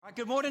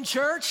Good morning,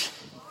 church.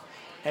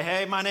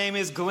 Hey, my name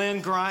is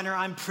Glenn Griner.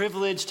 I'm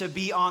privileged to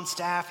be on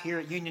staff here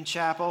at Union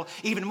Chapel.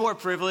 Even more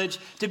privileged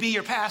to be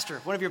your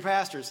pastor, one of your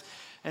pastors.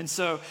 And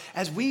so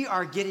as we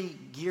are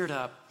getting geared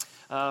up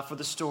for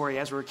the story,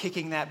 as we're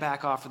kicking that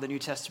back off for the New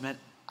Testament,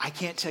 I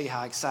can't tell you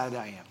how excited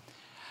I am.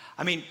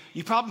 I mean,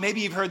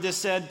 maybe you've heard this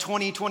said,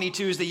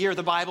 2022 is the year of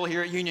the Bible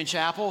here at Union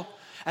Chapel.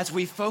 As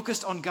we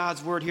focused on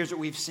God's word, here's what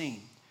we've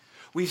seen.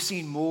 We've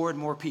seen more and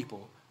more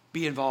people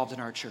be involved in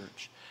our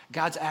church.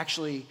 God's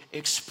actually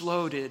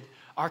exploded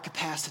our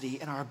capacity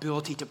and our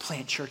ability to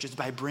plant churches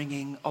by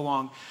bringing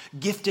along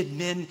gifted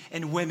men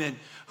and women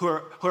who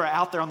are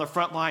out there on the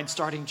front line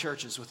starting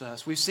churches with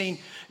us. We've seen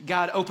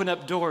God open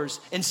up doors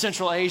in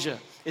Central Asia.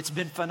 It's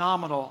been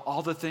phenomenal,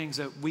 all the things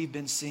that we've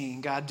been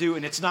seeing God do,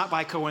 and it's not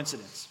by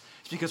coincidence.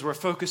 It's because we're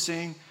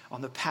focusing on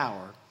the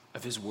power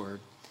of His Word.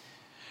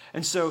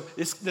 And so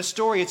the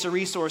story, it's a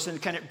resource, and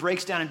it kind of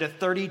breaks down into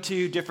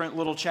 32 different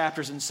little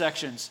chapters and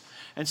sections.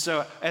 And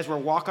so as we're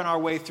walking our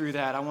way through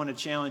that, I want to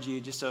challenge you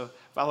just to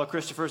follow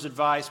Christopher's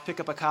advice, pick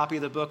up a copy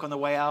of the book on the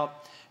way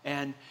out.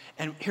 And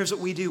here's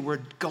what we do. We're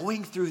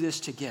going through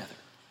this together.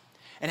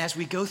 And as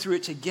we go through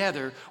it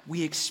together,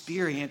 we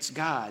experience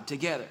God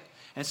together.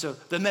 And so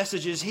the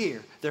messages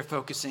here, they're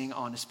focusing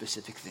on a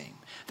specific theme.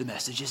 The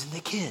messages in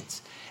the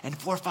kids. And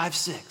 4, 5,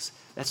 6,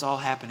 that's all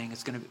happening.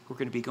 We're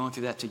going to be going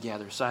through that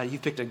together. So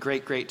you've picked a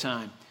great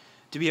time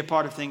to be a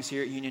part of things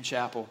here at Union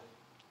Chapel.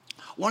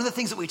 One of the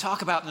things that we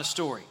talk about in the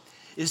story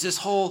is this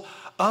whole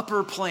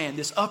upper plan,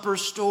 this upper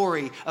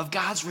story of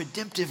God's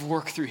redemptive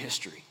work through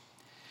history.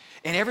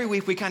 And every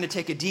week we kind of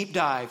take a deep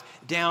dive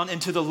down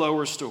into the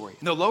lower story.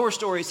 And the lower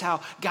story is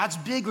how God's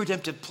big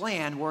redemptive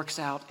plan works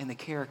out in the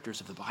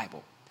characters of the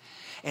Bible.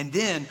 And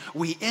then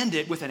we end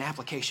it with an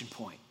application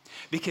point.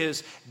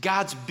 Because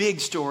God's big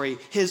story,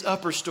 His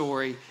upper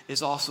story,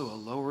 is also a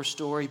lower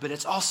story, but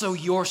it's also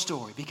your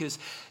story. Because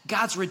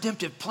God's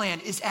redemptive plan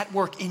is at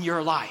work in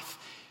your life.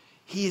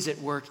 He is at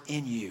work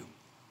in you.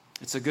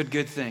 It's a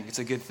good thing. It's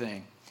a good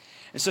thing.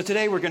 And so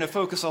today we're going to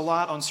focus a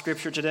lot on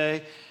Scripture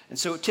today. And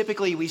so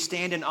typically we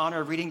stand in honor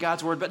of reading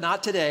God's Word, but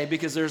not today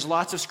because there's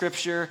lots of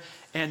Scripture,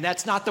 and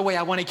that's not the way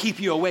I want to keep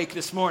you awake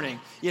this morning.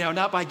 You know,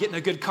 not by getting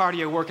a good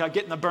cardio workout,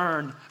 getting the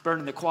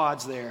burning the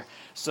quads there.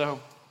 So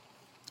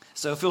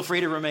feel free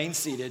to remain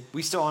seated.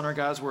 We still honor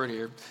God's Word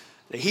here.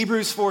 The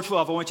Hebrews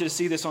 4:12, I want you to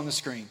see this on the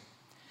screen.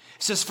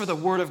 It says, "For the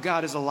Word of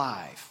God is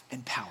alive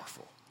and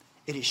powerful.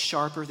 It is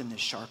sharper than the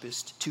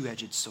sharpest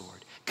two-edged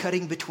sword,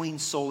 cutting between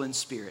soul and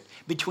spirit,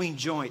 between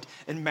joint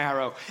and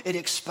marrow. It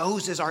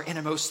exposes our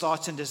innermost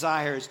thoughts and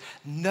desires.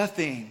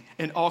 Nothing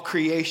in all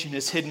creation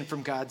is hidden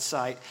from God's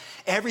sight.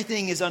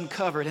 Everything is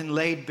uncovered and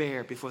laid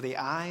bare before the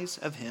eyes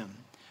of Him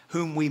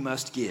whom we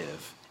must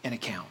give an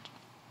account."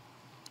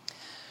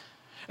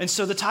 And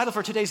so the title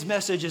for today's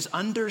message is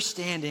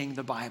Understanding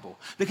the Bible.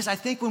 Because I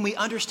think when we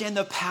understand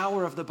the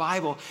power of the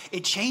Bible,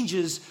 it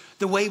changes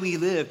the way we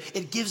live.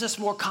 It gives us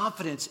more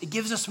confidence. It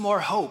gives us more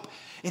hope.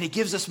 And it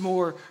gives us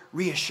more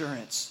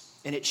reassurance.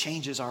 And it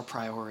changes our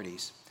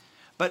priorities.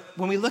 But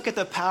when we look at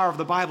the power of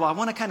the Bible, I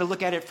want to kind of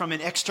look at it from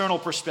an external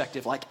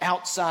perspective, like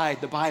outside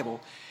the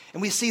Bible.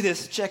 And we see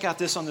this, check out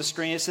this on the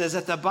screen. It says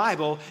that the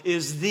Bible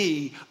is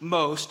the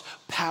most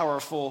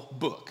powerful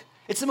book.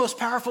 It's the most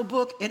powerful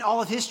book in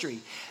all of history.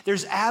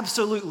 There's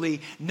absolutely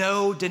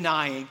no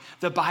denying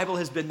the Bible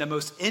has been the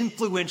most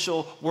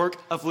influential work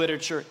of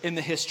literature in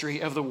the history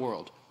of the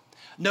world.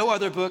 No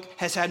other book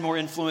has had more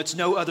influence.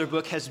 No other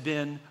book has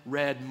been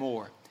read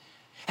more.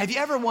 Have you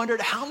ever wondered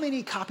how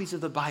many copies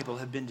of the Bible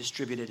have been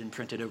distributed and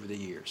printed over the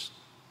years?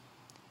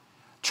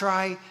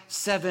 Try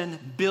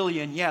 7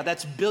 billion. Yeah,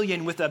 that's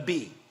billion with a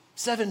B.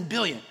 7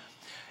 billion.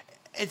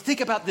 And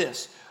think about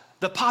this.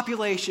 The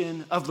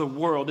population of the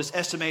world is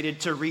estimated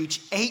to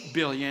reach 8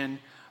 billion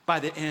by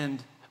the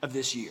end of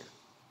this year.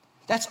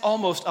 That's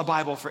almost a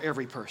Bible for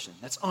every person.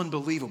 That's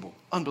unbelievable,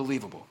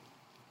 unbelievable.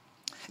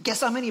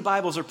 Guess how many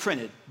Bibles are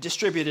printed,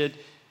 distributed,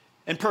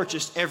 and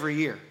purchased every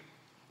year?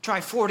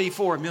 Try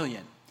 44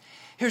 million.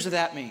 Here's what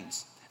that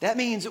means. That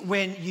means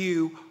when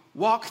you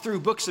walk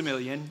through Books A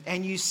Million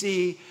and you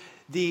see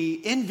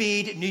the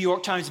envied New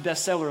York Times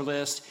bestseller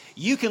list,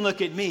 you can look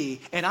at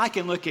me and I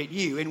can look at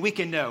you and we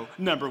can know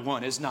number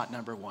 1 is not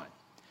number 1.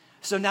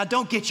 So now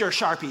don't get your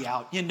Sharpie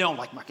out. You know,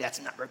 like, Mark,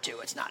 that's number 2.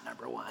 It's not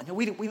number 1.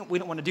 We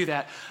don't want to do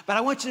that. But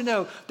I want you to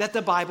know that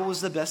the Bible was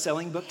the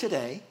best-selling book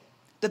today,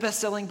 the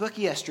best-selling book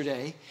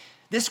yesterday,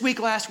 this week,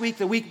 last week,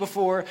 the week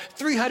before,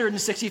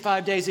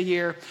 365 days a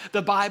year.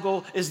 The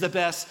Bible is the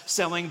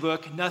best-selling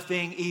book.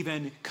 Nothing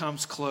even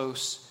comes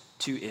close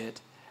to it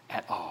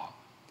at all.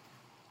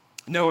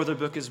 No other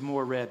book is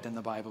more read than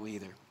the Bible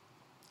either.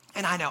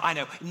 And I know,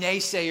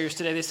 naysayers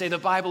today, they say the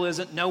Bible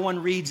isn't, no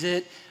one reads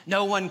it,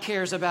 no one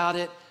cares about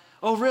it.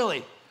 Oh,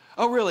 really?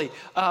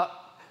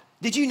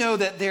 Did you know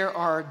that there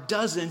are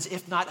dozens,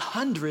 if not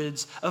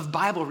hundreds, of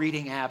Bible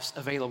reading apps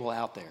available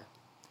out there?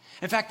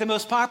 In fact, the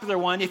most popular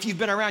one, if you've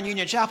been around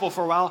Union Chapel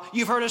for a while,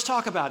 you've heard us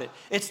talk about it.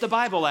 It's the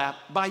Bible app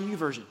by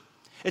YouVersion.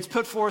 It's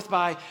put forth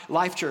by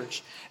Life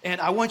Church.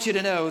 And I want you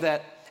to know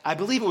that I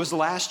believe it was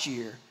last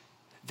year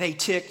they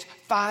ticked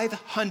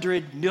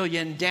 500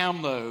 million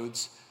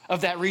downloads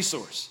of that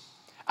resource.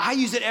 I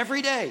use it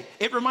every day.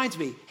 It reminds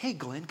me, hey,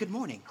 Glenn, good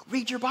morning.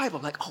 Read your Bible.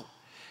 I'm like, oh,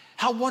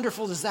 how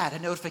wonderful is that? A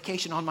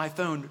notification on my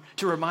phone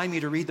to remind me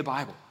to read the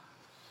Bible.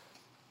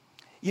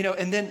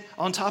 And then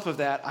on top of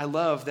that, I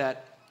love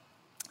that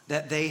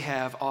they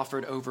have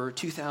offered over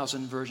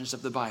 2,000 versions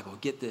of the Bible.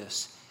 Get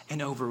this,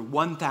 in over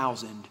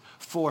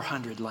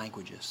 1,400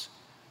 languages.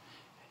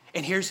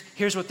 And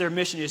here's what their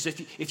mission is.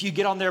 If you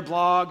get on their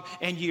blog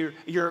and you're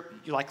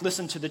like,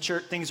 listen to the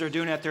church, things they're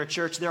doing at their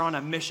church, they're on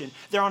a mission.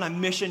 They're on a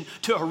mission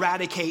to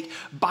eradicate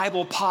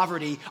Bible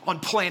poverty on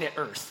planet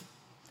Earth.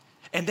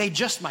 And they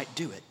just might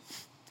do it.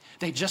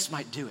 They just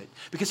might do it.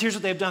 Because here's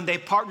what they've done.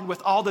 They've partnered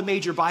with all the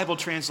major Bible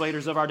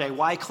translators of our day,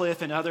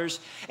 Wycliffe and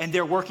others, and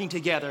they're working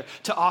together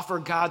to offer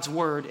God's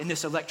word in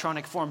this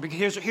electronic form.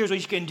 Because here's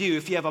what you can do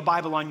if you have a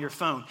Bible on your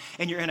phone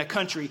and you're in a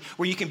country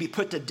where you can be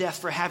put to death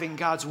for having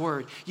God's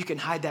word. You can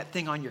hide that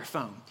thing on your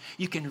phone.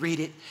 You can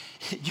read it.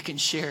 You can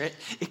share it.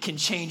 It can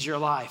change your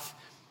life.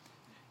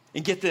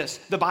 And get this,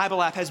 the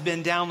Bible app has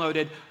been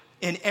downloaded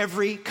in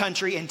every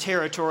country and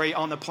territory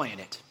on the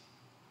planet.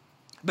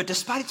 But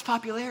despite its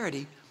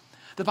popularity,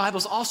 the Bible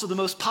is also the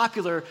most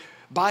popular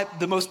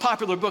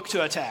book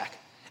to attack.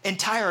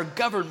 Entire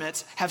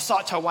governments have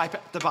sought to wipe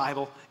out the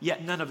Bible,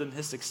 yet none of them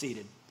has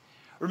succeeded.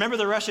 Remember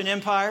the Russian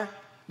Empire?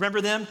 Remember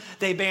them?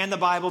 They banned the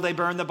Bible, they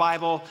burned the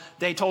Bible,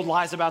 they told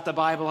lies about the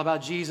Bible,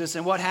 about Jesus.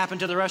 And what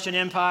happened to the Russian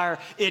Empire?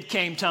 It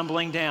came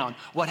tumbling down.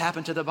 What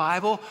happened to the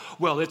Bible?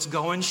 Well, it's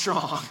going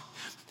strong.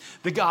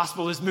 The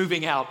gospel is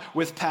moving out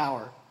with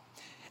power.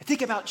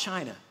 Think about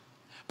China.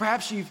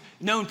 Perhaps you've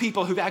known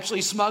people who've actually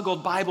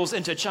smuggled Bibles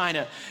into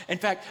China. In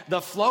fact, the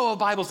flow of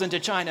Bibles into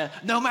China,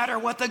 no matter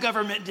what the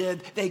government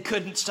did, they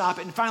couldn't stop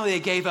it. And finally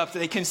they gave up.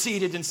 They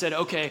conceded and said,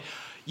 okay,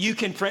 you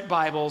can print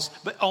Bibles,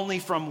 but only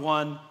from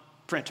one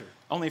printer,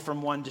 only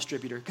from one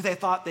distributor, because they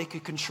thought they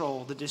could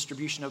control the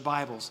distribution of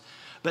Bibles.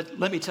 But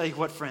let me tell you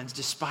what, friends,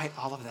 despite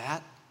all of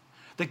that,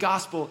 the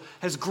gospel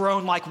has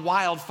grown like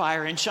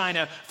wildfire in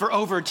China for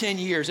over 10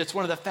 years. It's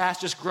one of the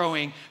fastest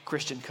growing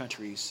Christian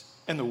countries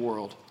in the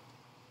world.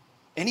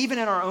 And even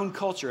in our own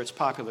culture, it's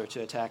popular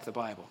to attack the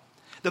Bible.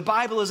 The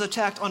Bible is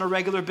attacked on a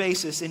regular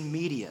basis in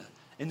media,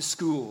 in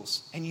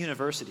schools, and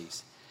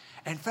universities.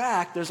 In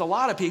fact, there's a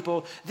lot of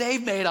people,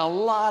 they've made a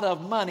lot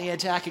of money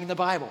attacking the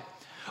Bible.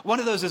 One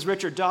of those is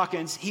Richard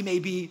Dawkins. He may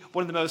be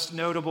one of the most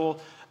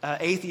notable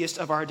atheists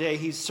of our day.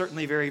 He's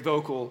certainly very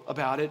vocal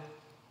about it.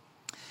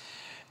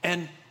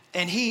 And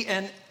he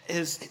and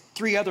his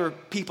three other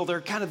people,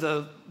 they're kind of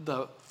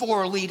the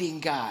four leading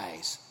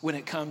guys when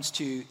it comes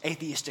to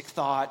atheistic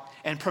thought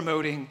and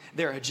promoting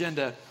their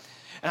agenda.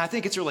 And I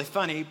think it's really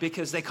funny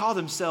because they call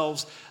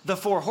themselves the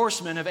four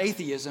horsemen of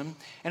atheism.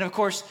 And of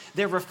course,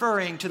 they're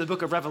referring to the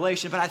book of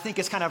Revelation, but I think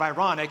it's kind of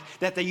ironic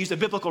that they use a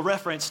biblical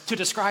reference to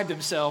describe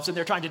themselves and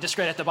they're trying to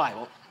discredit the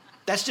Bible.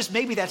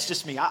 Maybe that's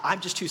just me. I'm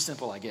just too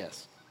simple, I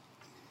guess.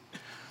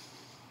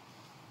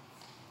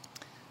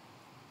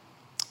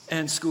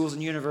 And schools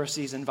and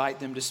universities invite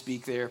them to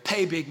speak there,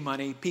 pay big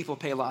money. People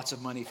pay lots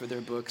of money for their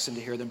books and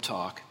to hear them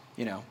talk,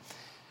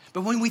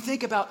 But when we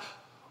think about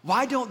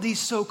why don't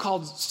these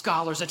so-called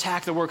scholars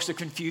attack the works of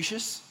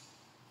Confucius?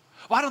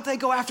 Why don't they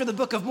go after the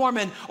Book of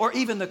Mormon or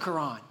even the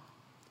Quran?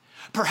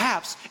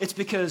 Perhaps it's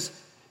because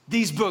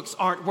these books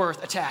aren't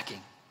worth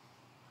attacking.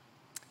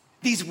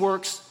 These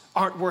works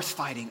aren't worth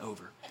fighting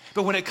over.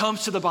 But when it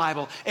comes to the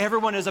Bible,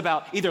 everyone is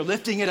about either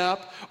lifting it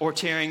up or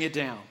tearing it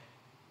down.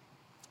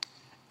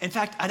 In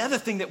fact, another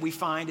thing that we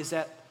find is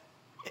that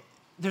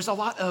there's a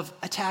lot of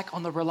attack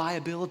on the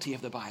reliability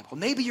of the Bible.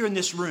 Maybe you're in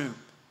this room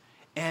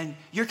and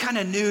you're kind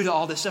of new to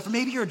all this stuff, or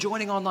maybe you're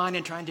joining online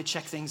and trying to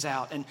check things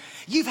out, and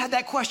you've had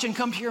that question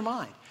come to your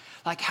mind.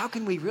 Like, how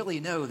can we really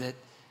know that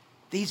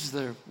these are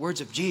the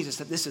words of Jesus,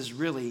 that this is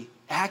really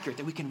accurate,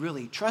 that we can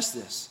really trust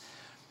this?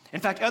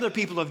 In fact, other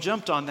people have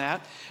jumped on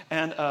that,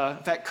 and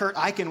in fact, Kurt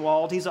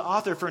Eichenwald, he's an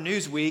author for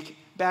Newsweek.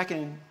 Back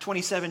in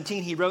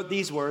 2017, he wrote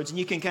these words, and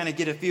you can kind of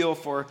get a feel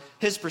for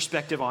his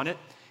perspective on it.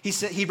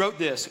 He wrote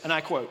this, and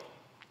I quote,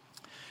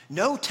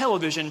 "No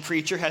television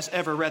preacher has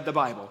ever read the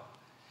Bible.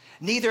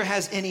 Neither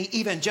has any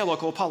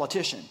evangelical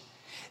politician.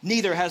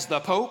 Neither has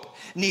the Pope,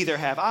 neither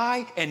have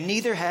I, and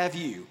neither have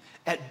you.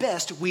 At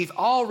best, we've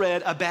all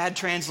read a bad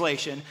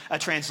translation, a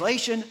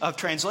translation of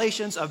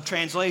translations of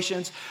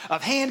translations,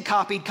 of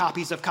hand-copied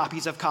copies of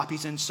copies of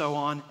copies, and so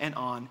on and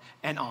on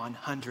and on,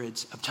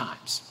 hundreds of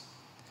times."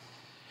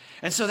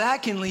 And so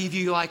that can leave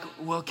you like,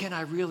 well, can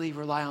I really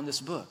rely on this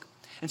book?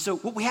 And so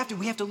what we have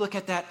to look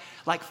at that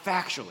like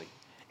factually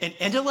and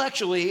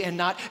intellectually and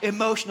not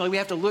emotionally. We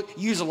have to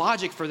use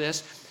logic for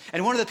this.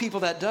 And one of the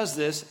people that does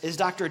this is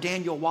Dr.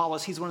 Daniel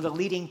Wallace. He's one of the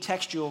leading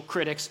textual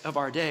critics of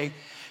our day.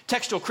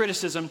 Textual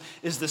criticism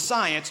is the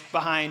science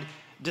behind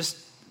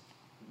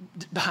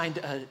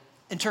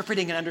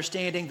interpreting and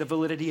understanding the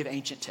validity of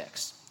ancient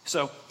texts.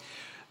 So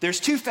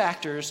there's two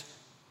factors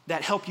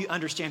that help you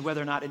understand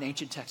whether or not an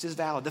ancient text is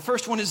valid. The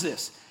first one is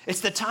this. It's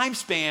the time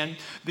span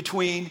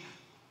between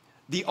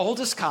the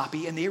oldest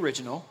copy and the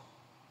original.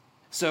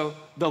 So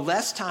the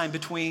less time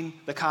between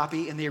the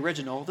copy and the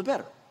original, the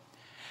better.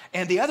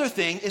 And the other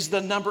thing is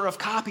the number of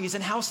copies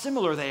and how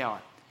similar they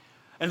are.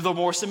 And the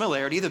more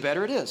similarity, the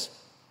better it is.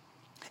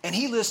 And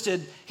he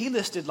listed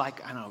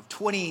like,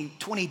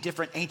 20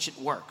 different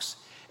ancient works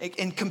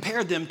and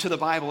compared them to the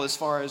Bible as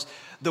far as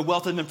the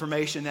wealth of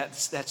information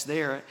that's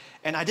there.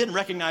 And I didn't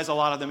recognize a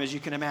lot of them, as you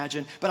can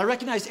imagine, but I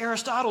recognized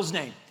Aristotle's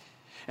name.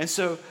 And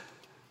so,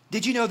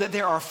 did you know that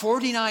there are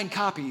 49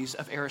 copies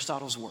of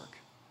Aristotle's work?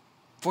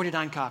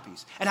 49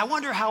 copies. And I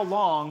wonder how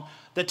long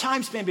the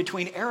time span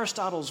between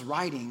Aristotle's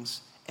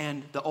writings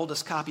and the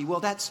oldest copy, well,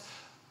 that's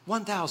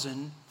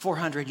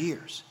 1,400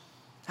 years.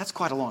 That's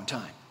quite a long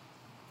time.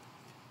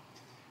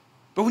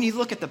 But when you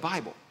look at the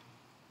Bible,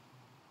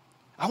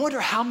 I wonder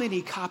how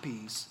many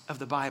copies of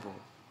the Bible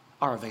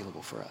are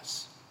available for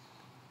us.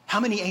 How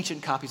many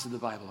ancient copies of the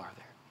Bible are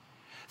there?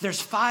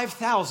 There's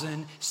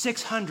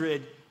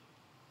 5,600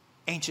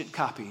 ancient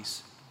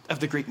copies of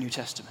the Greek New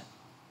Testament.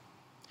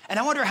 And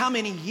I wonder how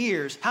many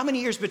years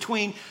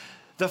between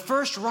the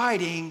first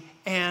writing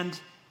and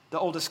the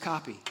oldest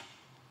copy?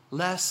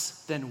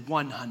 Less than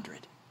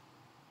 100.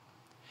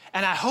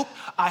 And I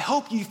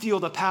hope you feel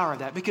the power of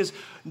that, because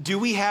do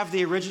we have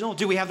the original?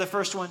 Do we have the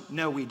first one?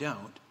 No, we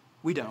don't.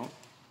 We don't.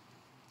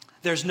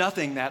 There's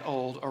nothing that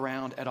old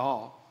around at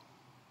all.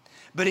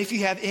 But if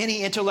you have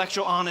any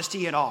intellectual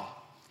honesty at all,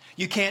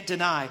 you can't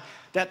deny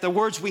that the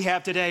words we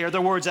have today are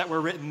the words that were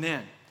written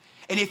then.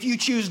 And if you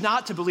choose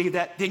not to believe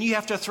that, then you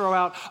have to throw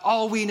out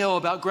all we know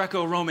about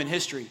Greco-Roman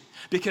history,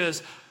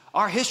 because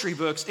our history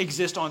books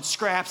exist on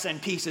scraps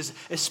and pieces,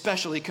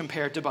 especially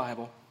compared to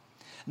Bible.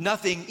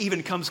 Nothing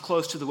even comes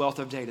close to the wealth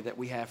of data that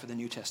we have for the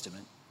New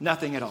Testament.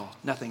 Nothing at all.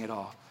 Nothing at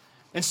all.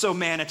 And so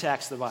man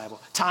attacks the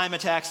Bible. Time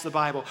attacks the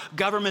Bible.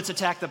 Governments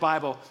attack the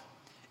Bible.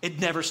 It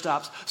never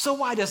stops. So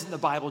why doesn't the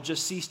Bible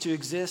just cease to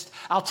exist?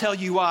 I'll tell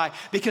you why.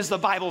 Because the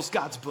Bible's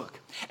God's book,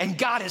 and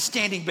God is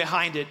standing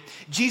behind it.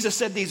 Jesus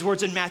said these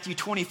words in Matthew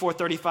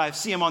 24:35.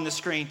 See them on the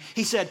screen.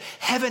 He said,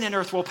 "Heaven and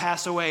earth will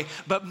pass away,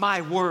 but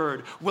my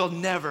word will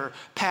never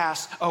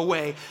pass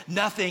away."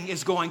 Nothing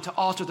is going to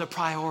alter the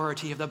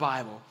priority of the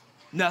Bible.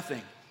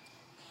 Nothing.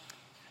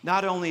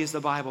 Not only is the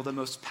Bible the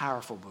most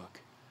powerful book,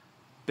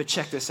 but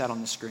check this out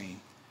on the screen.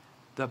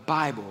 The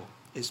Bible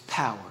is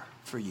power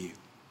for you.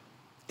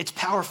 It's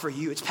power for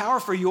you. It's power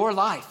for your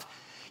life.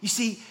 You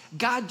see,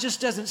 God just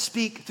doesn't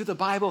speak through the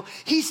Bible.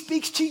 He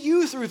speaks to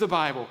you through the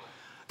Bible.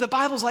 The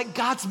Bible's like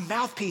God's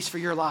mouthpiece for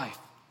your life.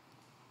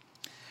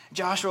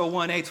 Joshua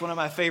 1:8 is one of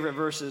my favorite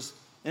verses.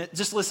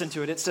 Just listen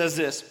to it. It says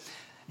this: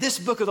 "This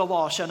book of the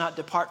law shall not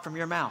depart from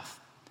your mouth,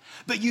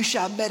 but you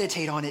shall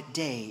meditate on it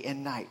day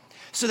and night,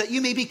 so that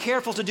you may be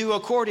careful to do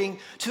according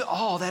to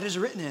all that is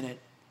written in it."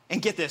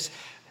 And get this,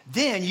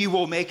 then you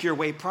will make your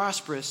way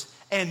prosperous,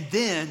 and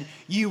then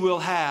you will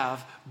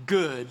have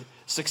good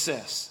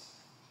success.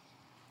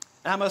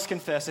 And I must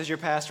confess, as your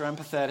pastor, I'm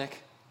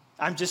pathetic.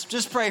 I'm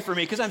just pray for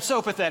me, because I'm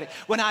so pathetic.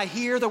 When I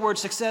hear the word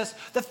success,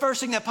 the first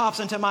thing that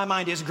pops into my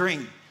mind is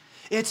green.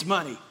 It's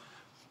money.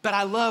 But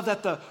I love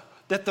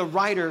that the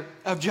writer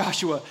of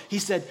Joshua, he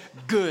said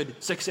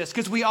good success,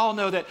 because we all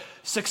know that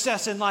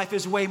success in life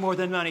is way more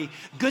than money.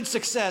 Good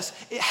success,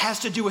 it has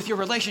to do with your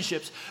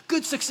relationships.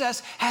 Good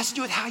success has to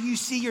do with how you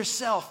see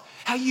yourself,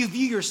 how you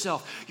view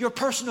yourself, your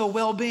personal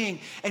well-being.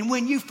 And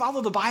when you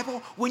follow the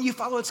Bible, when you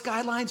follow its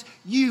guidelines,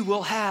 you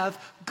will have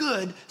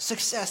good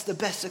success, the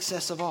best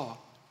success of all.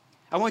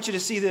 I want you to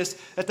see this,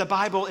 that the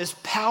Bible is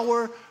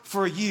power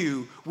for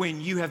you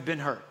when you have been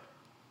hurt.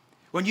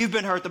 When you've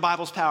been hurt, the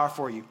Bible's power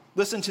for you.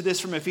 Listen to this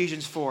from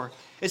Ephesians 4.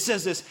 It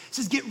says this. It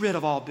says, "Get rid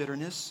of all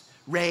bitterness,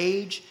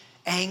 rage,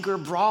 anger,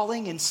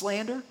 brawling, and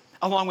slander,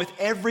 along with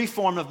every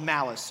form of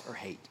malice or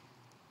hate.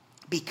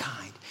 Be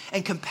kind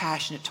and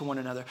compassionate to one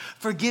another,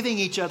 forgiving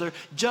each other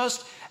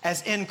just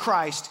as in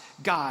Christ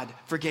God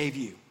forgave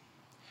you."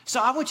 So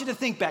I want you to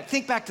think back.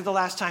 Think back to the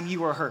last time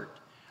you were hurt.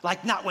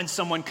 Like not when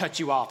someone cut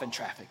you off in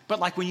traffic, but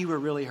like when you were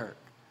really hurt.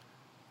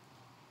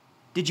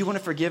 Did you want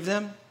to forgive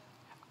them?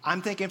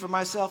 I'm thinking for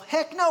myself,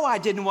 heck no, I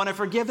didn't want to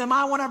forgive them.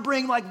 I want to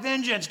bring like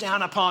vengeance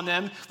down upon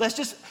them.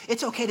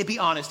 It's okay to be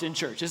honest in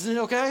church. Isn't it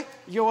okay?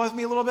 You with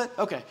me a little bit?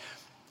 Okay.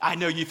 I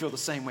know you feel the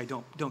same way.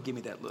 Don't give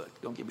me that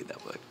look. Don't give me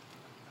that look.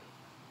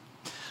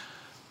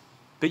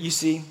 But you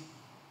see,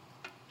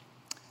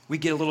 we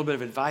get a little bit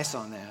of advice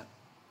on that.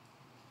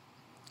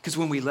 Because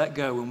when we let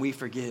go, when we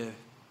forgive,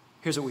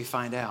 here's what we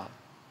find out.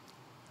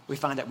 We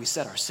find out we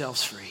set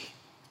ourselves free.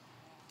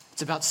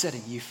 It's about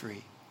setting you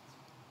free.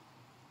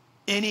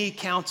 Any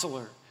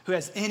counselor who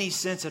has any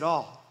sense at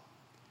all,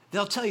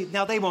 they'll tell you,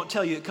 now they won't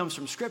tell you it comes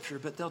from Scripture,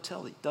 but they'll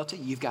tell you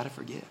you've got to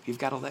forgive. You've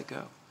got to let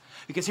go.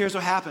 Because here's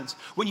what happens.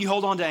 When you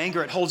hold on to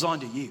anger, it holds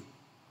on to you.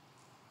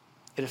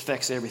 It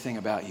affects everything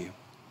about you.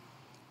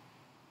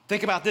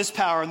 Think about this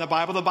power in the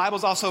Bible. The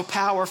Bible's also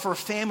power for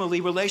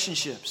family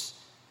relationships.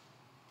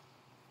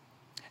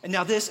 And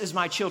now this is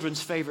my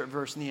children's favorite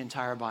verse in the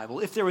entire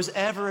Bible. If there was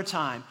ever a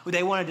time where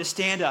they wanted to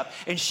stand up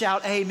and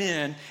shout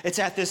amen, it's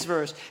at this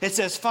verse. It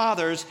says,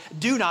 "Fathers,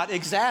 do not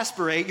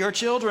exasperate your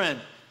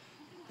children."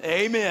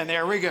 Amen.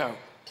 There we go.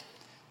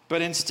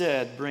 but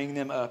instead bring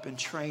them up in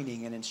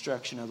training and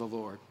instruction of the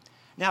Lord.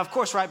 Now, of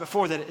course, right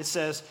before that it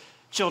says,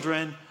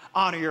 children,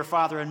 honor your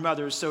father and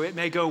mother so it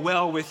may go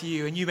well with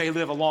you and you may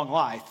live a long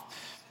life.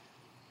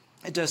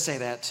 It does say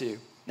that too.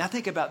 Now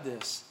think about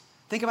this.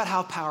 Think about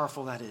how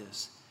powerful that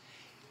is.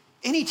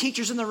 Any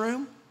teachers in the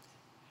room?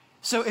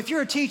 So if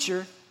you're a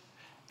teacher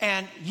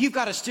and you've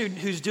got a student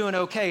who's doing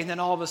okay and then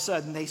all of a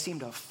sudden they seem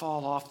to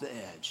fall off the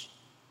edge.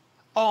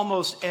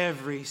 Almost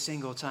every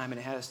single time,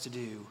 and it has to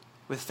do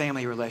with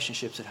family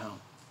relationships at home.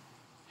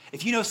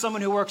 If you know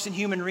someone who works in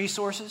human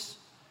resources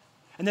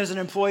and there's an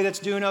employee that's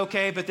doing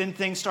okay, but then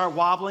things start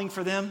wobbling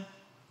for them,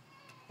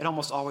 it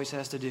almost always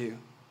has to do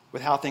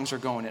with how things are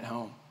going at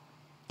home.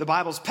 The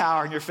Bible's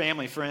power in your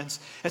family, friends.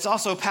 It's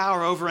also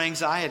power over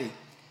anxiety.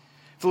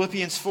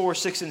 Philippians 4,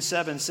 6, and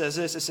 7 says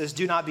this. It says,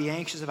 do not be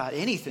anxious about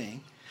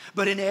anything,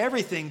 but in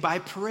everything by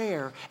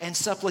prayer and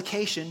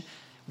supplication,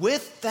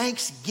 with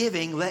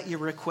thanksgiving, let your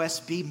requests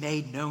be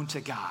made known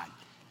to God.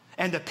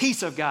 And the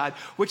peace of God,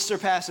 which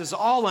surpasses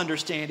all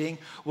understanding,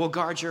 will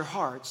guard your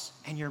hearts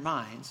and your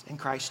minds in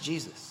Christ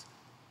Jesus.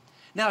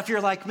 Now, if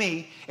you're like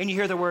me and you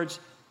hear the words,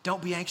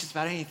 don't be anxious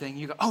about anything,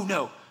 you go, oh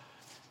no,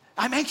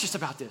 I'm anxious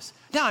about this.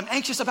 Now I'm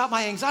anxious about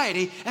my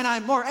anxiety and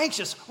I'm more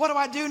anxious. What do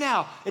I do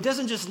now? It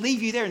doesn't just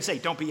leave you there and say,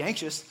 don't be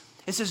anxious.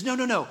 It says,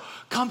 no.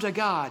 Come to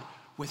God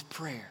with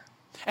prayer.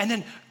 And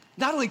then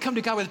not only come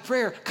to God with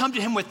prayer, come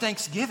to him with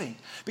thanksgiving.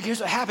 Because here's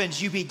what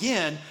happens. You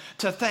begin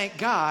to thank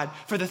God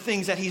for the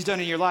things that he's done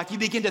in your life. You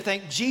begin to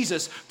thank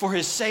Jesus for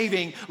his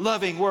saving,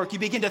 loving work. You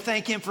begin to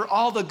thank him for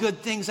all the good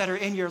things that are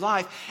in your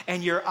life.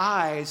 And your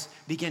eyes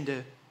begin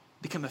to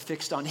become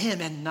affixed on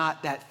him and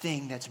not that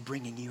thing that's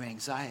bringing you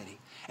anxiety.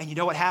 And you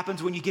know what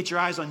happens when you get your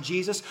eyes on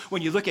Jesus?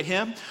 When you look at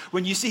him,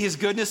 when you see his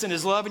goodness and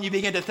his love and you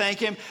begin to thank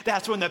him,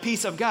 that's when the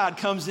peace of God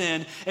comes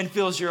in and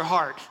fills your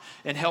heart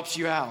and helps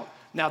you out.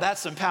 Now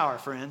that's some power,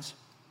 friends.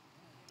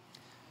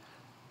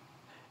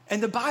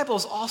 And the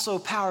Bible's also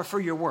power for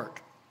your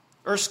work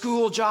or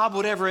school, job,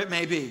 whatever it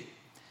may be.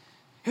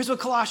 Here's what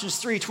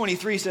Colossians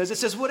 3:23 says. It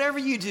says, whatever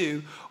you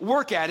do,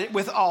 work at it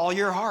with all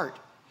your heart,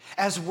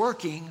 as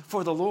working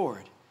for the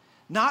Lord,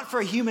 not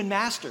for human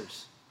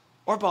masters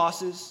or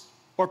bosses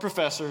or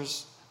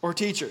professors or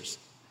teachers,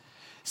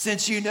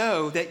 since you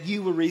know that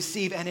you will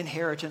receive an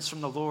inheritance from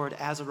the Lord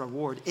as a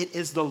reward. It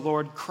is the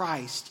Lord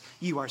Christ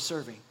you are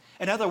serving.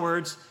 In other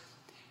words,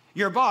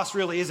 your boss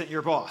really isn't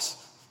your boss.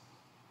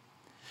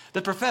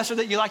 The professor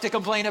that you like to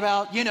complain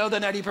about, you know,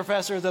 the nutty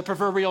professor, the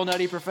proverbial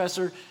nutty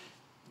professor,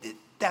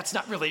 that's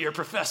not really your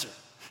professor.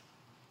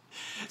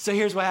 So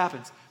here's what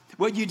happens.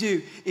 What you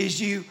do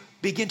is you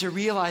begin to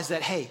realize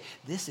that, hey,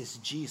 this is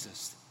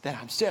Jesus that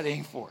I'm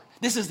studying for.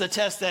 This is the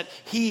test that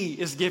he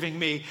is giving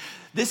me.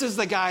 This is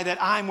the guy that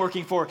I'm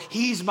working for.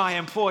 He's my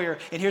employer.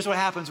 And here's what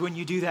happens when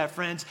you do that,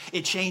 friends.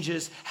 It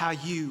changes how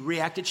you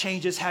react. It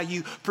changes how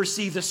you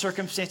perceive the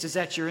circumstances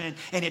that you're in.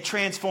 And it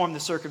transforms the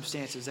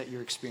circumstances that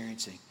you're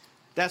experiencing.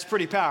 That's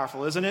pretty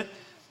powerful, isn't it?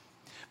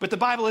 But the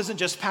Bible isn't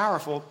just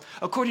powerful.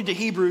 According to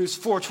Hebrews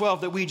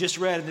 4:12 that we just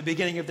read in the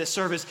beginning of this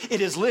service, it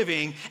is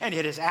living and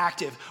it is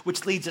active,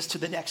 which leads us to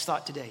the next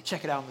thought today.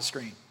 Check it out on the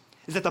screen.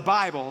 Is that the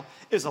Bible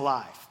is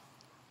alive.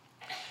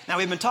 Now,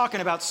 we've been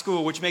talking about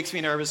school, which makes me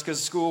nervous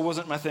because school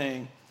wasn't my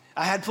thing.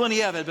 I had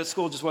plenty of it, but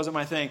school just wasn't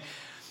my thing.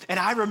 And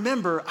I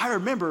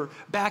remember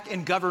back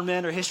in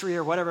government or history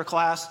or whatever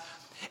class,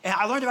 and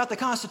I learned about the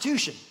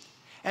Constitution.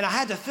 And I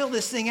had to fill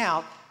this thing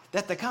out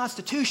that the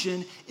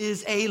Constitution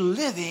is a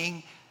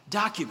living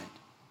document.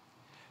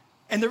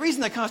 And the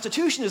reason the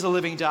Constitution is a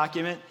living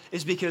document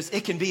is because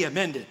it can be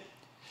amended.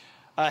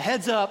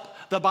 Heads up,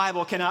 the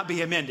Bible cannot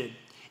be amended.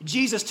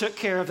 Jesus took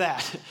care of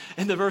that.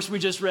 In the verse we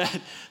just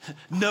read,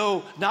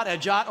 no, not a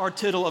jot or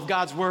tittle of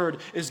God's word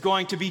is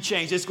going to be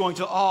changed. It's going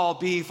to all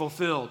be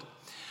fulfilled.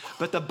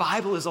 But the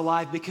Bible is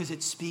alive because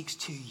it speaks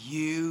to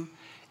you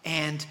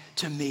and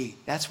to me.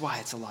 That's why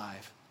it's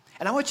alive.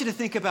 And I want you to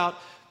think about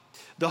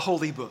the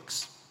holy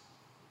books.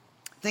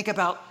 Think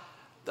about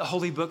the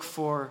holy book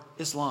for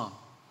Islam,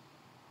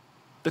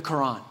 the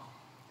Quran.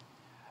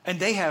 And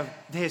they have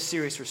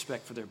serious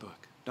respect for their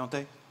book, don't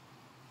they?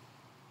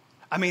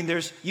 I mean,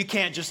 you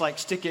can't just like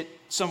stick it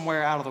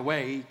somewhere out of the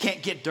way. You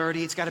can't get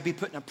dirty. It's got to be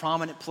put in a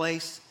prominent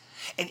place.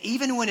 And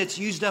even when it's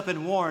used up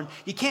and worn,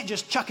 you can't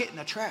just chuck it in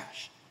the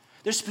trash.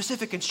 There's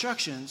specific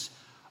instructions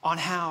on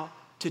how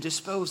to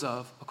dispose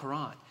of a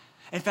Quran.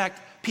 In fact,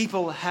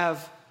 people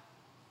have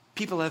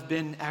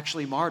been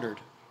actually martyred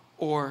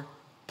or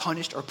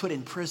punished or put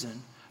in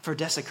prison for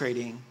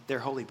desecrating their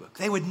holy book.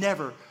 They would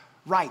never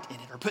write in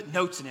it or put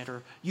notes in it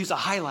or use a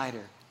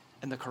highlighter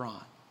in the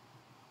Quran.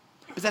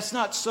 But that's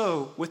not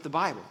so with the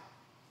Bible.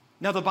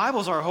 Now, the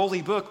Bible's our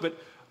holy book, but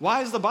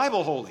why is the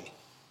Bible holy?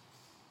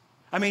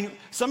 I mean,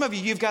 some of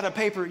you've got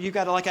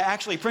like an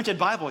actually printed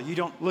Bible. You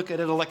don't look at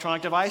an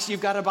electronic device, you've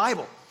got a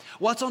Bible.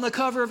 What's on the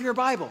cover of your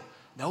Bible?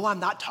 No, I'm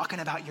not talking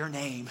about your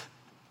name.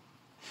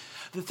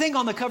 The thing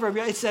on the cover of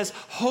it says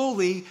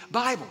Holy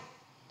Bible.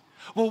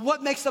 Well,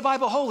 what makes the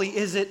Bible holy?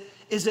 Is it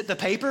the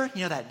paper?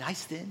 You know, that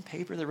nice thin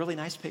paper, the really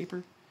nice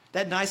paper?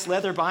 That nice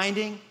leather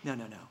binding? No.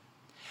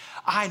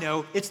 I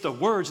know it's the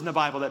words in the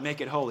Bible that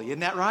make it holy. Isn't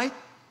that right?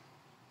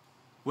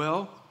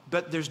 Well,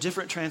 but there's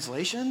different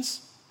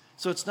translations,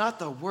 so it's not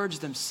the words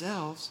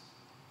themselves.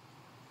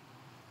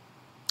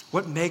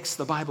 What makes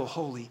the Bible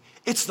holy?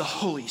 It's the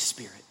Holy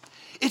Spirit.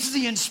 It's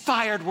the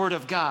inspired word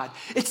of God.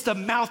 It's the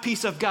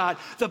mouthpiece of God.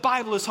 The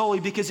Bible is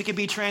holy because it can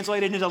be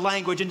translated into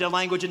language, and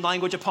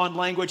language upon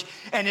language,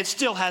 and it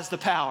still has the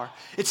power.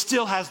 It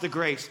still has the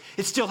grace.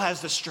 It still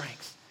has the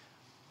strength.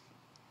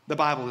 The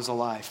Bible is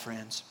alive,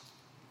 friends.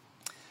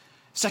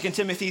 2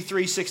 Timothy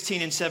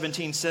 3:16 and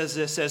 17 says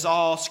this, says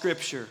all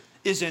scripture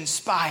is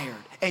inspired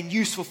and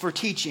useful for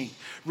teaching,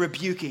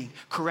 rebuking,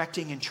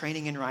 correcting, and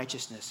training in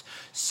righteousness,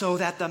 so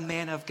that the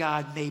man of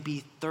God may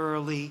be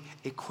thoroughly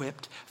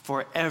equipped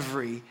for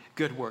every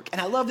good work. And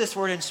I love this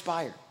word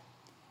inspired.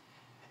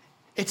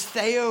 It's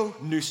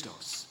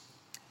theopneustos.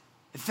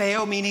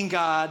 Theo meaning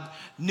God,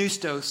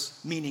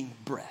 pneustos meaning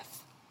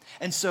breath.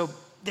 And so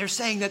they're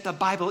saying that the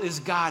Bible is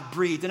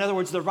God-breathed. In other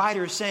words, the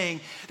writer is saying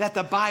that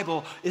the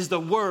Bible is the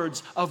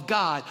words of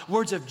God,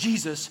 words of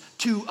Jesus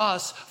to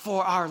us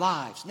for our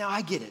lives. Now,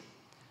 I get it.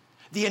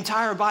 The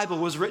entire Bible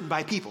was written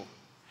by people.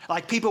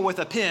 Like people with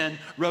a pen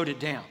wrote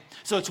it down.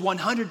 So it's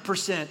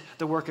 100%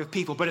 the work of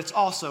people, but it's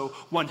also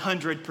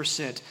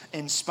 100%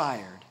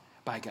 inspired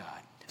by God.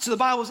 So the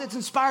Bible, it's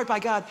inspired by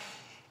God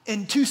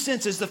in two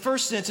senses. The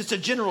first sense, it's a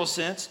general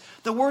sense.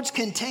 The words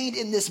contained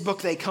in this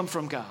book, they come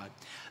from God.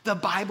 The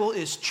Bible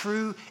is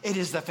true. It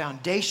is the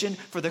foundation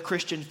for the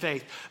Christian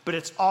faith, but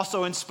it's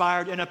also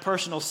inspired in a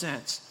personal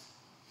sense.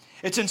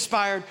 It's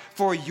inspired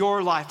for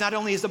your life. Not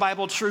only is the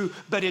Bible true,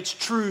 but it's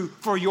true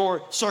for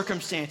your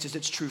circumstances.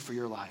 It's true for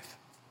your life.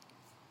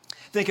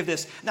 Think of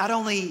this. Not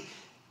only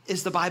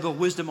is the Bible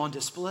wisdom on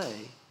display,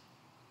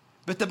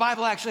 but the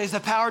Bible actually has the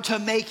power to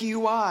make you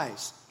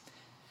wise.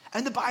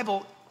 And the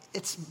Bible,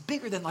 it's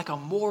bigger than like a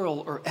moral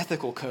or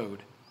ethical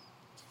code.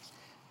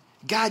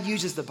 God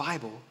uses the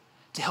Bible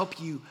to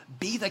help you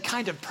be the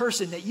kind of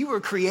person that you were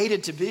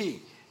created to be.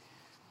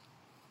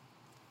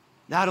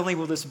 Not only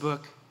will this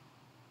book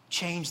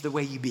change the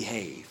way you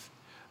behave,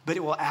 but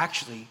it will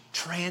actually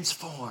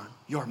transform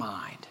your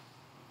mind.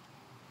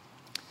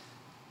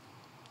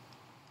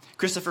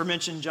 Christopher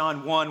mentioned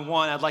John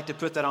 1:1. I'd like to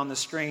put that on the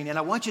screen. And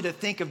I want you to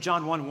think of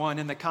John 1:1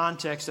 in the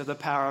context of the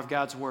power of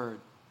God's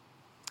word.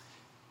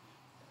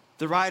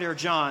 The writer,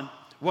 John,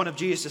 one of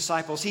Jesus'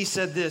 disciples, he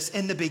said this,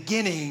 "In the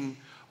beginning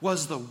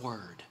was the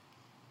Word.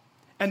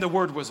 And the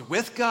Word was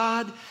with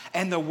God,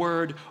 and the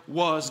Word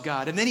was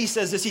God." And then he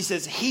says this, he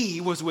says,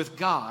 "He was with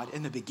God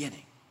in the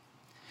beginning."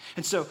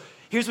 And so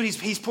here's what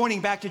he's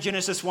pointing back to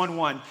Genesis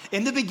 1:1.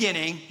 In the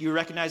beginning, you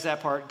recognize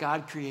that part,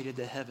 God created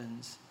the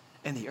heavens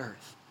and the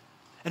earth.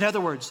 In other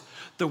words,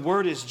 the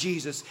Word is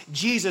Jesus.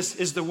 Jesus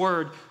is the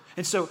Word.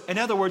 And so, in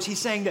other words, he's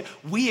saying that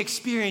we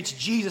experience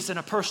Jesus in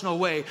a personal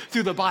way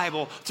through the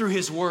Bible, through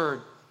his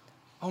Word.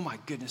 Oh my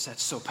goodness,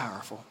 that's so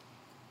powerful.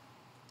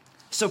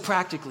 So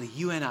practically,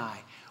 you and I,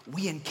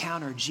 we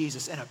encounter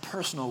Jesus in a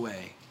personal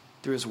way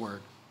through his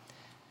word.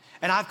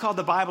 And I've called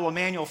the Bible a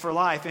manual for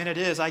life, and it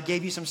is. I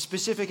gave you some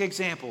specific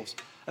examples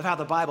of how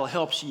the Bible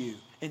helps you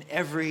in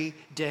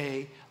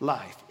everyday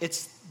life.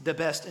 It's the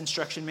best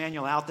instruction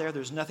manual out there.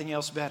 There's nothing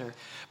else better.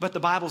 But the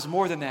Bible's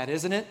more than that,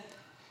 isn't it?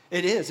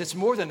 It is. It's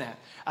more than that.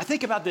 I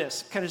think about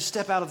this, kind of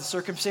step out of the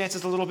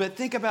circumstances a little bit.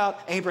 Think about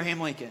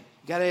Abraham Lincoln.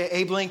 You got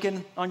Abe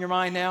Lincoln on your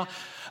mind now?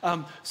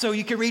 So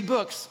you can read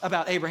books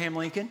about Abraham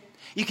Lincoln.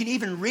 You can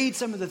even read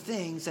some of the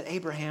things that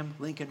Abraham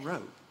Lincoln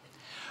wrote.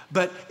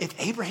 But if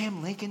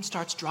Abraham Lincoln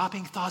starts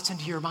dropping thoughts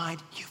into your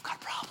mind, you've got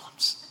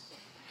problems.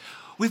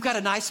 We've got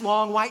a nice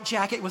long white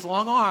jacket with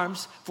long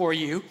arms for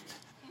you.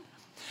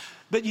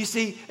 But you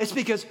see, it's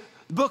because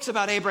books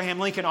about Abraham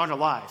Lincoln aren't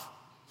alive.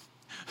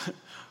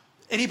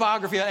 Any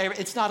biography of Abraham,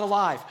 it's not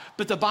alive.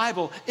 But the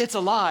Bible, it's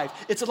alive.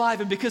 It's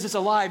alive, and because it's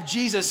alive,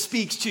 Jesus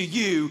speaks to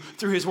you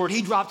through his word.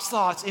 He drops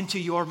thoughts into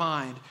your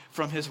mind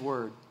from his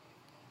word.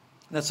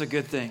 That's a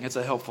good thing. It's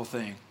a helpful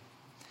thing.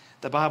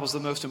 The Bible's the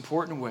most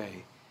important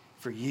way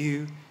for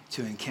you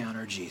to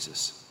encounter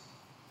Jesus.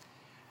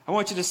 I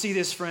want you to see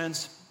this,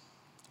 friends.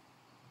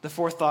 The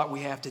fourth thought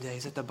we have today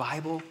is that the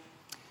Bible,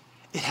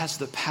 it has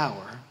the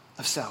power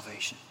of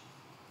salvation.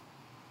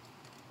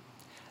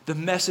 The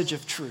message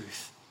of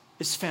truth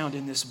is found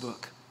in this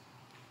book.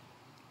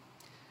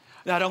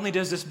 Not only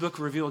does this book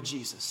reveal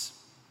Jesus,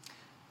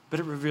 but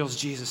it reveals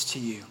Jesus to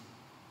you,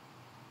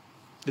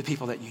 the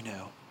people that you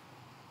know,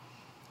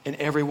 and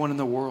everyone in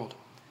the world.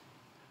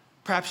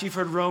 Perhaps you've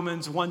heard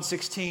Romans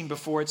 1:16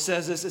 before. It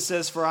says this, it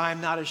says, "For I am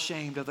not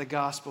ashamed of the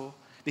gospel,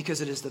 because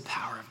it is the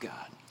power of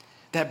God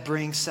that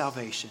brings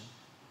salvation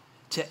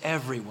to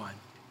everyone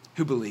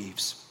who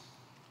believes."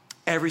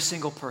 Every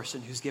single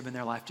person who's given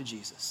their life to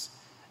Jesus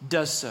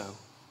does so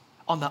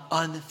on the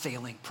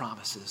unfailing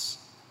promises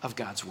of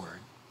God's word.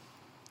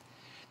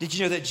 Did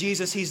you know that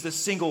Jesus, he's the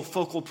single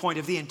focal point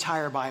of the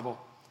entire Bible?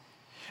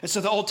 And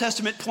so the Old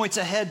Testament points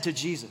ahead to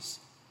Jesus.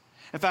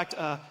 In fact,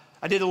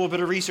 I did a little bit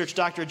of research.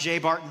 Dr. J.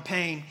 Barton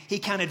Payne, he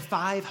counted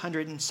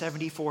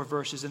 574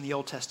 verses in the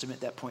Old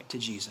Testament that point to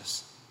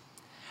Jesus.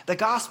 The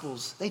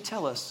Gospels, they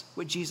tell us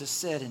what Jesus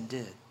said and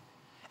did.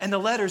 And the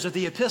letters of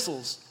the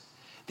epistles,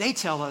 they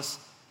tell us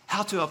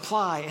how to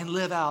apply and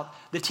live out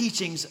the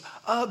teachings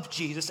of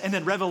Jesus. And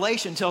then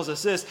Revelation tells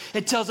us this.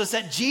 It tells us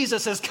that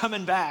Jesus is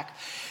coming back.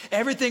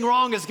 Everything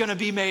wrong is going to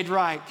be made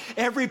right.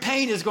 Every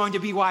pain is going to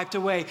be wiped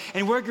away.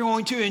 And we're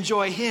going to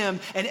enjoy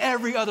him and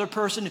every other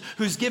person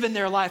who's given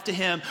their life to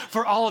him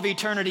for all of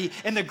eternity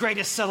in the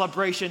greatest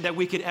celebration that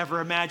we could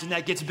ever imagine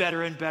that gets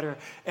better and better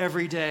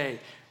every day.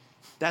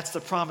 That's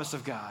the promise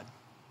of God.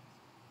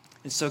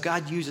 And so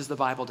God uses the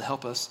Bible to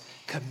help us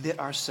commit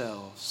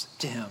ourselves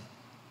to him.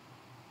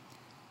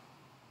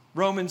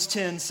 Romans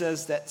 10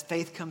 says that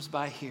faith comes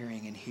by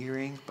hearing, and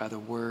hearing by the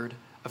word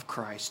of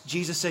Christ.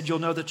 Jesus said, you'll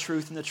know the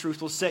truth, and the truth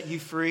will set you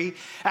free.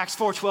 Acts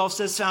 4:12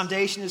 says,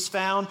 foundation is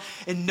found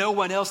in no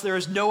one else. There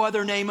is no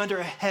other name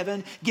under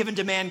heaven given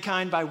to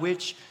mankind by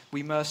which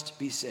we must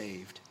be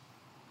saved.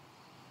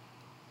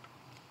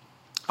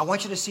 I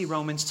want you to see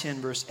Romans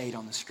 10, verse 8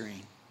 on the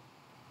screen.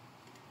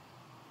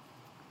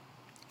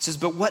 It says,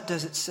 but what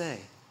does it say?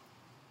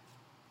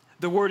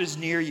 The word is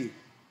near you,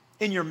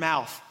 in your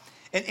mouth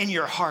and in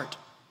your heart.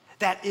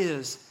 That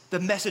is the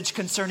message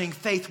concerning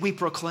faith we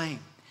proclaim.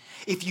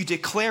 If you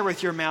declare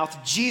with your mouth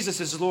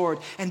Jesus is Lord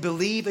and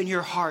believe in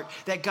your heart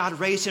that God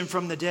raised him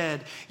from the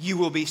dead, you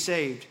will be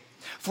saved.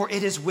 For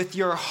it is with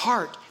your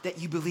heart that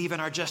you believe and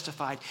are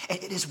justified,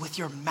 and it is with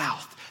your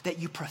mouth that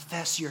you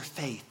profess your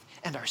faith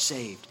and are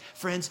saved.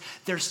 Friends,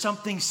 there's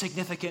something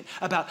significant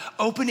about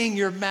opening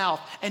your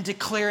mouth and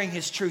declaring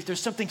his truth. There's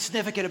something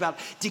significant about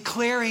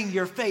declaring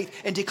your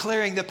faith and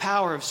declaring the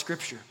power of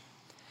Scripture.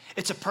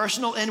 It's a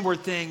personal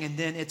inward thing, and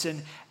then it's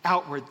an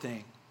outward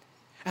thing.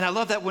 And I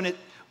love that when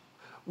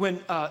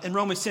in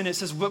Romans 10 it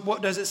says,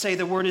 what does it say?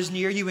 The word is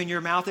near you, in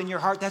your mouth and your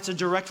heart. That's a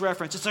direct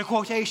reference. It's a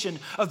quotation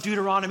of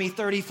Deuteronomy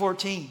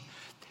 30:14.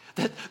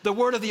 That the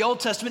word of the Old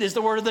Testament is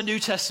the word of the New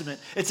Testament.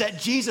 It's that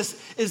Jesus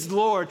is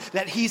Lord,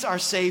 that he's our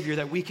Savior,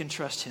 that we can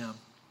trust him.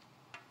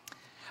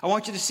 I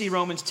want you to see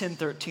Romans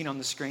 10:13 on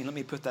the screen. Let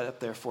me put that up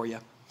there for you.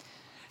 It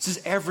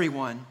says,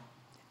 everyone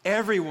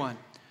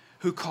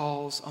who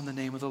calls on the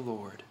name of the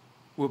Lord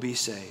will be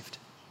saved.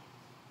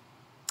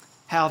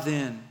 How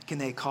then can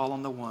they call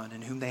on the one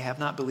in whom they have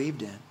not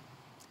believed in?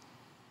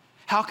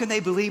 How can they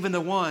believe in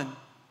the one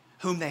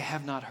whom they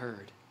have not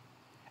heard?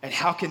 And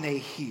how can they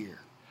hear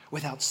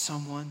without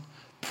someone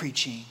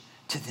preaching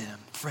to them?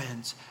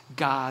 Friends,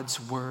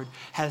 God's word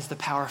has the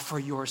power for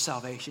your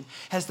salvation,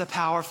 has the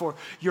power for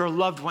your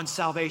loved one's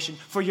salvation,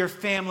 for your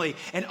family,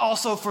 and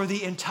also for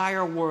the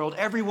entire world,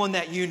 everyone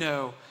that you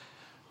know.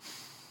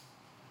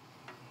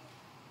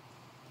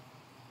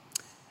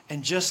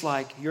 And just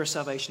like your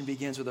salvation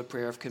begins with a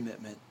prayer of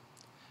commitment,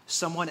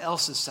 someone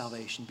else's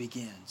salvation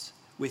begins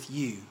with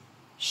you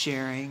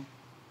sharing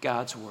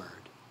God's word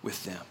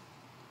with them.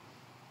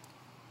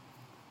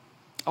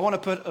 I want to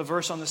put a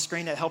verse on the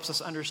screen that helps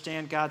us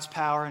understand God's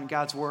power and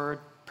God's word,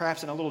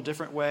 perhaps in a little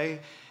different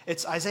way.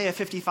 It's Isaiah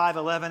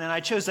 55:11, and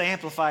I chose the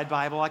Amplified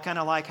Bible. I kind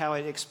of like how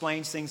it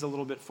explains things a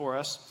little bit for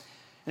us.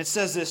 And it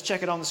says this,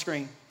 check it on the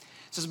screen.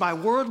 It says, my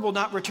word will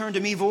not return to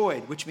me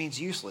void, which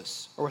means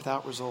useless or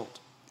without result,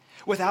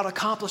 without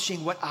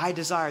accomplishing what I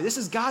desire. This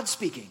is God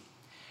speaking.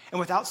 And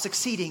without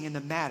succeeding in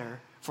the matter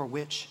for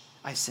which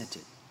I sent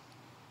it.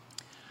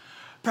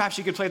 Perhaps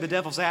you could play the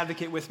devil's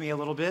advocate with me a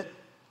little bit.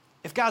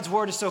 If God's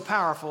word is so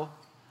powerful,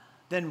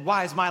 then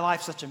why is my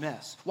life such a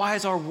mess? Why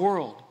is our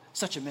world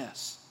such a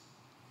mess?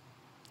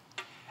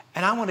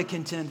 And I want to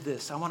contend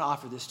this. I want to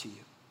offer this to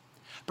you.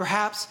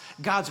 Perhaps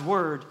God's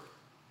word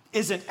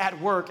isn't at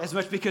work as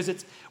much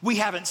because we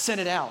haven't sent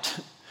it out.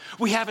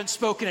 We haven't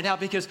spoken it out,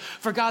 because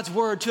for God's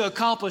word to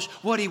accomplish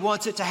what he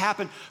wants it to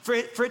happen, for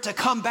it to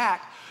come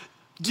back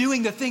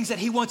doing the things that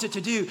he wants it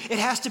to do, it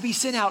has to be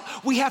sent out.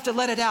 We have to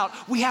let it out.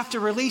 We have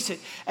to release it.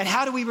 And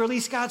how do we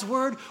release God's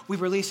word? We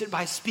release it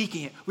by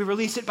speaking it. We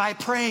release it by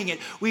praying it.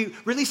 We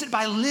release it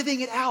by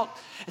living it out.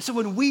 And so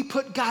when we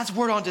put God's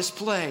word on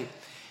display,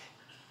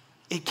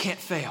 it can't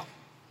fail.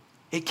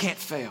 It can't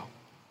fail.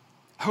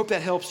 I hope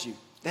that helps you.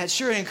 That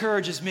sure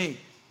encourages me.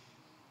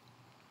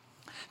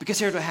 Because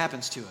here's what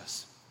happens to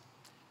us.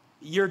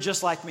 You're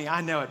just like me. I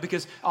know it,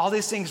 because all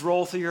these things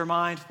roll through your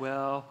mind.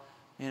 Well,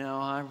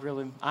 I'm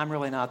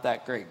really not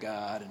that great,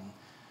 God,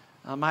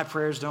 and my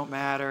prayers don't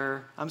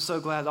matter. I'm so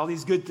glad all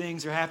these good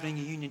things are happening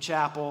at Union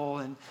Chapel,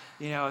 and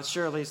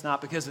surely it's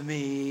not because of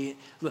me.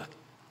 Look,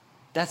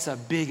 that's the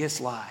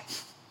biggest lie.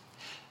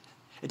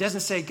 It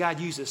doesn't say God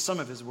uses some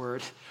of his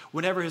word.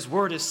 Whenever his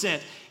word is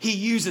sent, he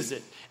uses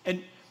it.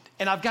 And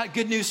I've got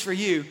good news for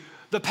you.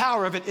 The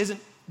power of it isn't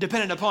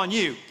dependent upon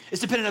you. It's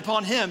dependent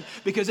upon him,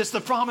 because it's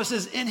the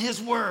promises in his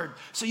word.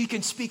 So you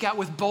can speak out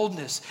with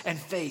boldness and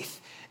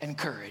faith and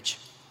courage.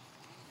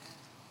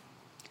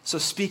 So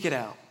speak it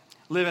out.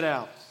 Live it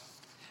out.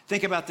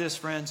 Think about this,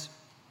 friends.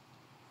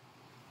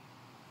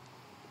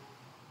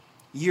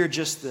 You're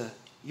just the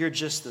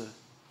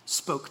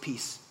spoke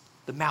piece,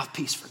 the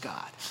mouthpiece for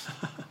God.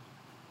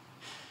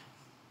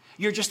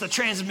 You're just the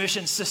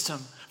transmission system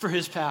for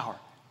his power.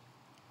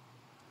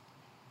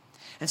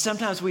 And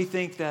sometimes we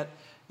think that,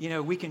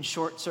 we can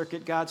short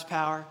circuit God's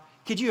power.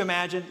 Could you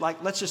imagine,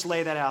 let's just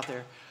lay that out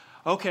there.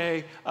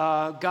 okay,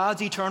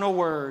 God's eternal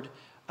word.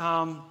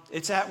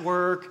 It's at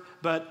work,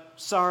 but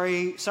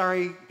sorry,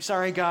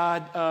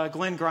 God.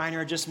 Glenn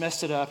Greiner just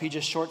messed it up. He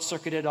just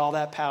short-circuited all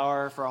that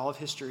power for all of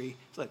history.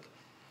 Look,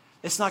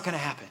 it's not going to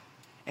happen.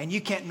 And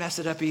you can't mess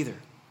it up either.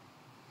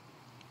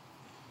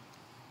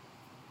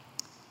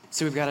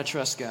 So we've got to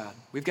trust God.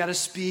 We've got to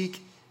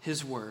speak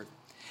his word.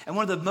 And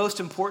one of the most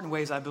important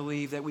ways I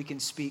believe that we can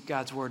speak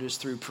God's word is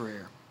through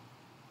prayer.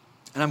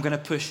 And I'm going to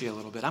push you a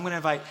little bit. I'm going to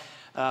invite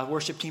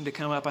worship team to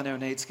come up. I know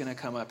Nate's going to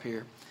come up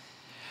here.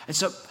 And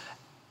so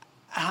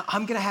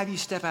I'm going to have you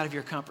step out of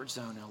your comfort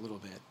zone in a little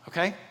bit,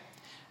 okay?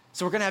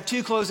 So we're going to have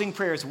two closing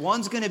prayers.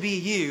 One's going to be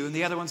you, and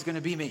the other one's going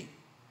to be me.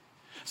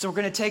 So we're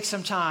going to take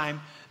some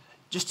time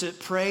just to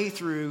pray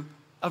through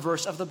a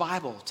verse of the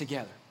Bible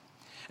together.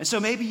 And so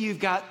maybe you've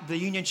got the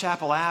Union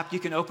Chapel app. You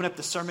can open up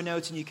the sermon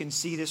notes and you can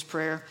see this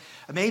prayer.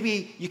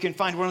 Maybe you can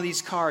find one of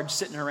these cards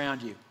sitting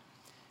around you.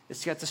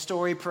 It's got the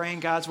story, praying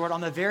God's word. On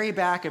the very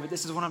back of it,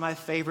 this is one of my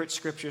favorite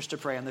scriptures to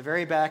pray. On the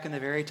very back and the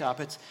very top,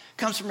 it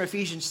comes from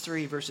Ephesians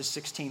 3, verses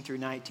 16 through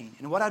 19.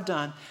 And what I've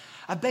done,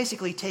 I've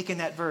basically taken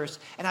that verse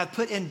and I've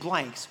put in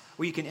blanks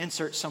where you can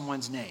insert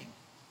someone's name.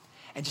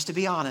 And just to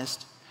be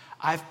honest,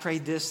 I've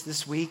prayed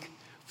this week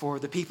for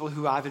the people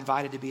who I've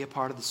invited to be a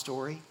part of the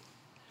story.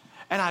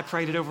 And I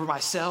prayed it over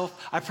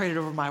myself. I prayed it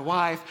over my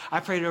wife. I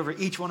prayed it over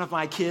each one of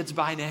my kids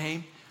by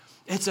name.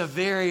 It's a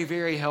very,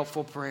 very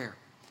helpful prayer.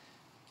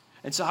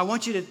 And so I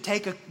want you to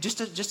take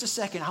just a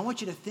second. I want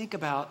you to think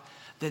about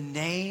the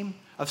name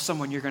of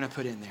someone you're going to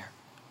put in there.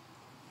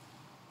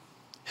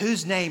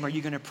 Whose name are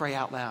you going to pray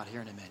out loud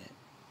here in a minute?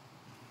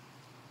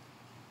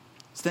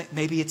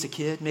 Maybe it's a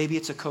kid. Maybe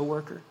it's a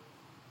coworker.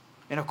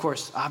 And of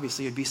course,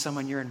 obviously, it'd be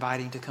someone you're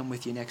inviting to come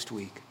with you next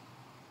week.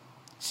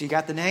 So you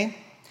got the name?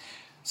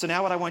 So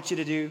now what I want you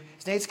to do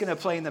is Nate's going to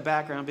play in the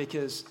background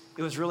because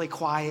it was really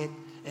quiet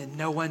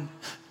and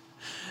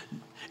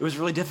it was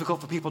really difficult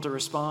for people to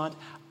respond.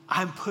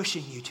 I'm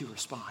pushing you to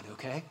respond,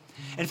 okay?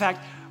 In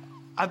fact,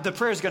 the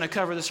prayer is going to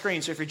cover the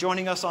screen. So if you're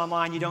joining us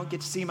online, you don't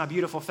get to see my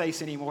beautiful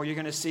face anymore. You're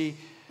going to see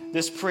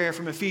this prayer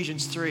from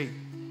Ephesians 3.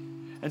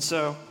 And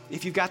so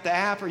if you've got the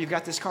app or you've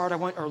got this card,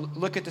 or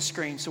look at the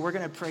screen. So we're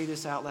going to pray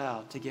this out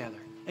loud together.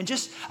 And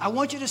I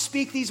want you to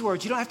speak these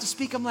words. You don't have to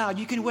speak them loud.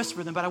 You can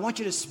whisper them, but I want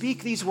you to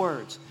speak these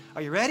words.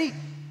 Are you ready?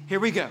 Here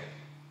we go.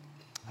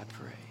 I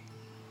pray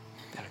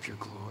that of your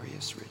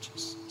glorious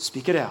riches.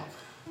 Speak it out.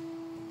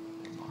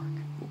 Mark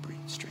will be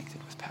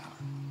strengthened with power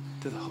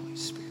through the Holy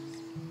Spirit.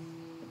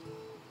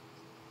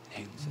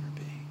 And his inner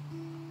being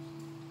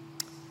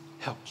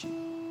helped you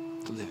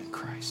to live in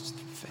Christ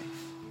through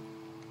faith.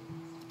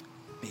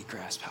 May you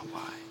grasp how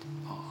wide,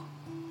 long,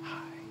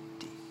 high,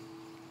 deep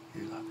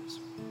your love is.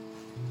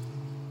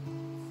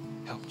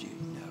 Helped you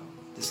know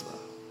this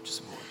love, which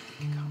is more than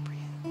you can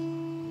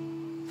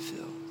comprehend,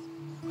 filled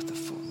with the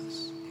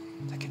fullness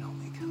that can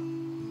only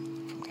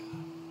come from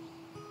God.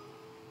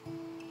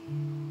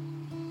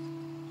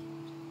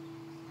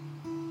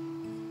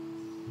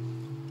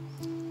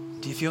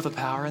 Do you feel the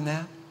power in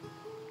that?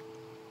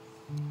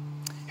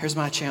 Here's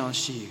my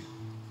challenge to you.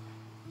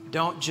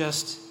 Don't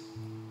just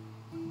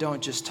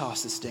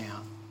toss this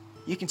down.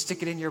 You can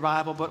stick it in your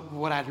Bible, but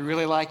what I'd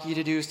really like you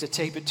to do is to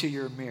tape it to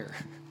your mirror.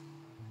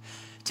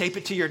 Tape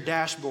it to your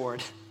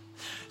dashboard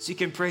so you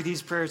can pray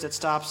these prayers at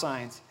stop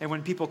signs and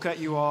when people cut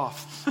you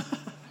off.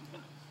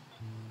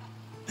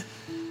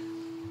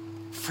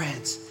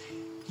 Friends,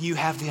 you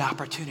have the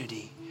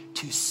opportunity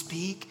to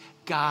speak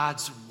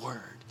God's word,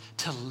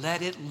 to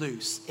let it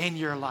loose in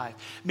your life.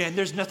 Man,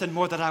 there's nothing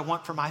more that I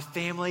want for my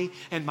family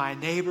and my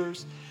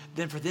neighbors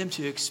than for them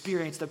to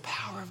experience the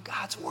power of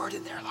God's word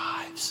in their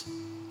lives.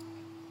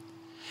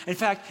 In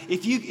fact,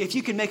 if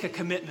you can make a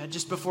commitment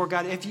just before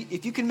God,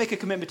 if you can make a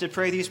commitment to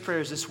pray these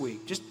prayers this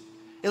week, just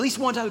at least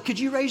one time, could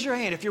you raise your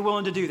hand if you're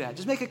willing to do that?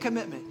 Just make a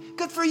commitment.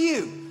 Good for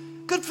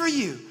you. Good for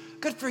you.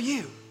 Good for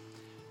you.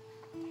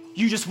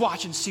 You just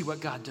watch and see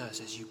what God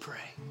does as you pray.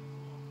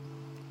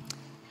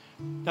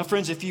 Now,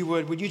 friends, if you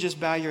would you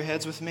just bow your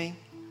heads with me?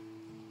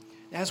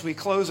 As we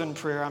close in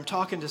prayer, I'm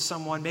talking to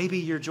someone, maybe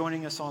you're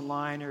joining us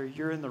online or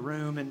you're in the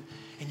room and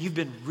you've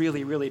been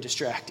really, really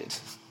distracted.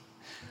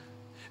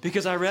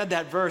 Because I read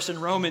that verse in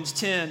Romans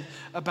 10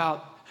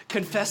 about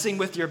confessing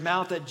with your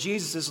mouth that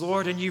Jesus is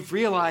Lord, and you've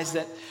realized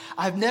that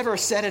I've never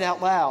said it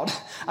out loud.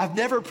 I've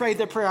never prayed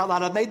the prayer out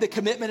loud. I've made the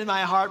commitment in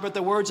my heart, but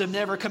the words have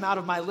never come out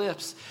of my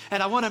lips.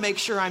 And I want to make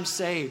sure I'm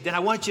saved. And I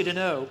want you to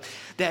know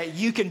that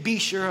you can be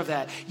sure of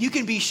that. You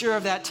can be sure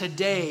of that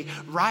today,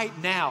 right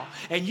now.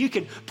 And you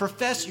can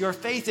profess your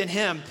faith in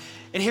him.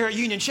 And here at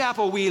Union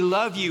Chapel, we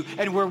love you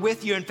and we're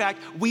with you. In fact,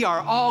 we are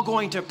all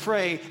going to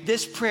pray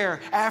this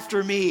prayer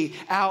after me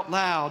out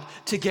loud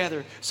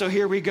together. So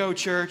here we go,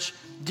 church.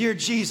 Dear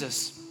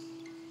Jesus,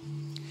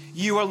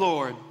 you are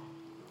Lord.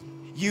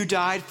 You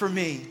died for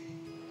me.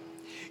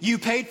 You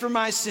paid for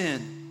my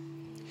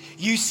sin.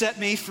 You set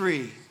me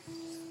free.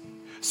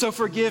 So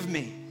forgive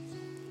me.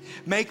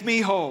 Make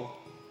me whole.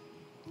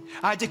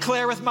 I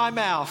declare with my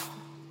mouth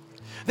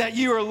that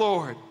you are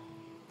Lord.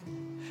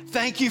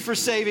 Thank you for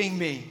saving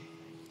me.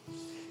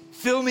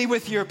 Fill me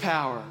with your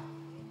power.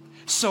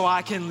 so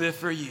I can live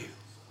for you.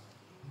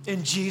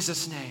 In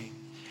Jesus' name,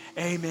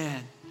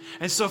 amen.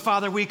 And so,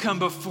 Father, we come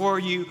before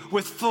you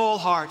with full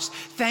hearts,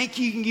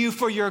 thanking you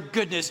for your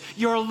goodness,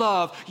 your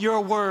love,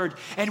 your word.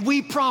 And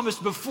we promise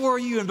before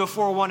you and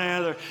before one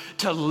another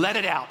to let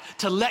it out,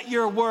 to let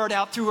your word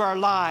out through our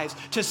lives,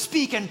 to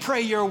speak and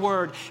pray your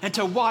word, and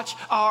to watch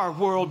our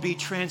world be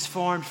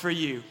transformed for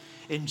you.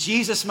 In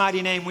Jesus'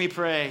 mighty name we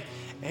pray.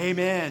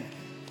 Amen.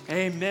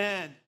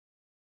 Amen.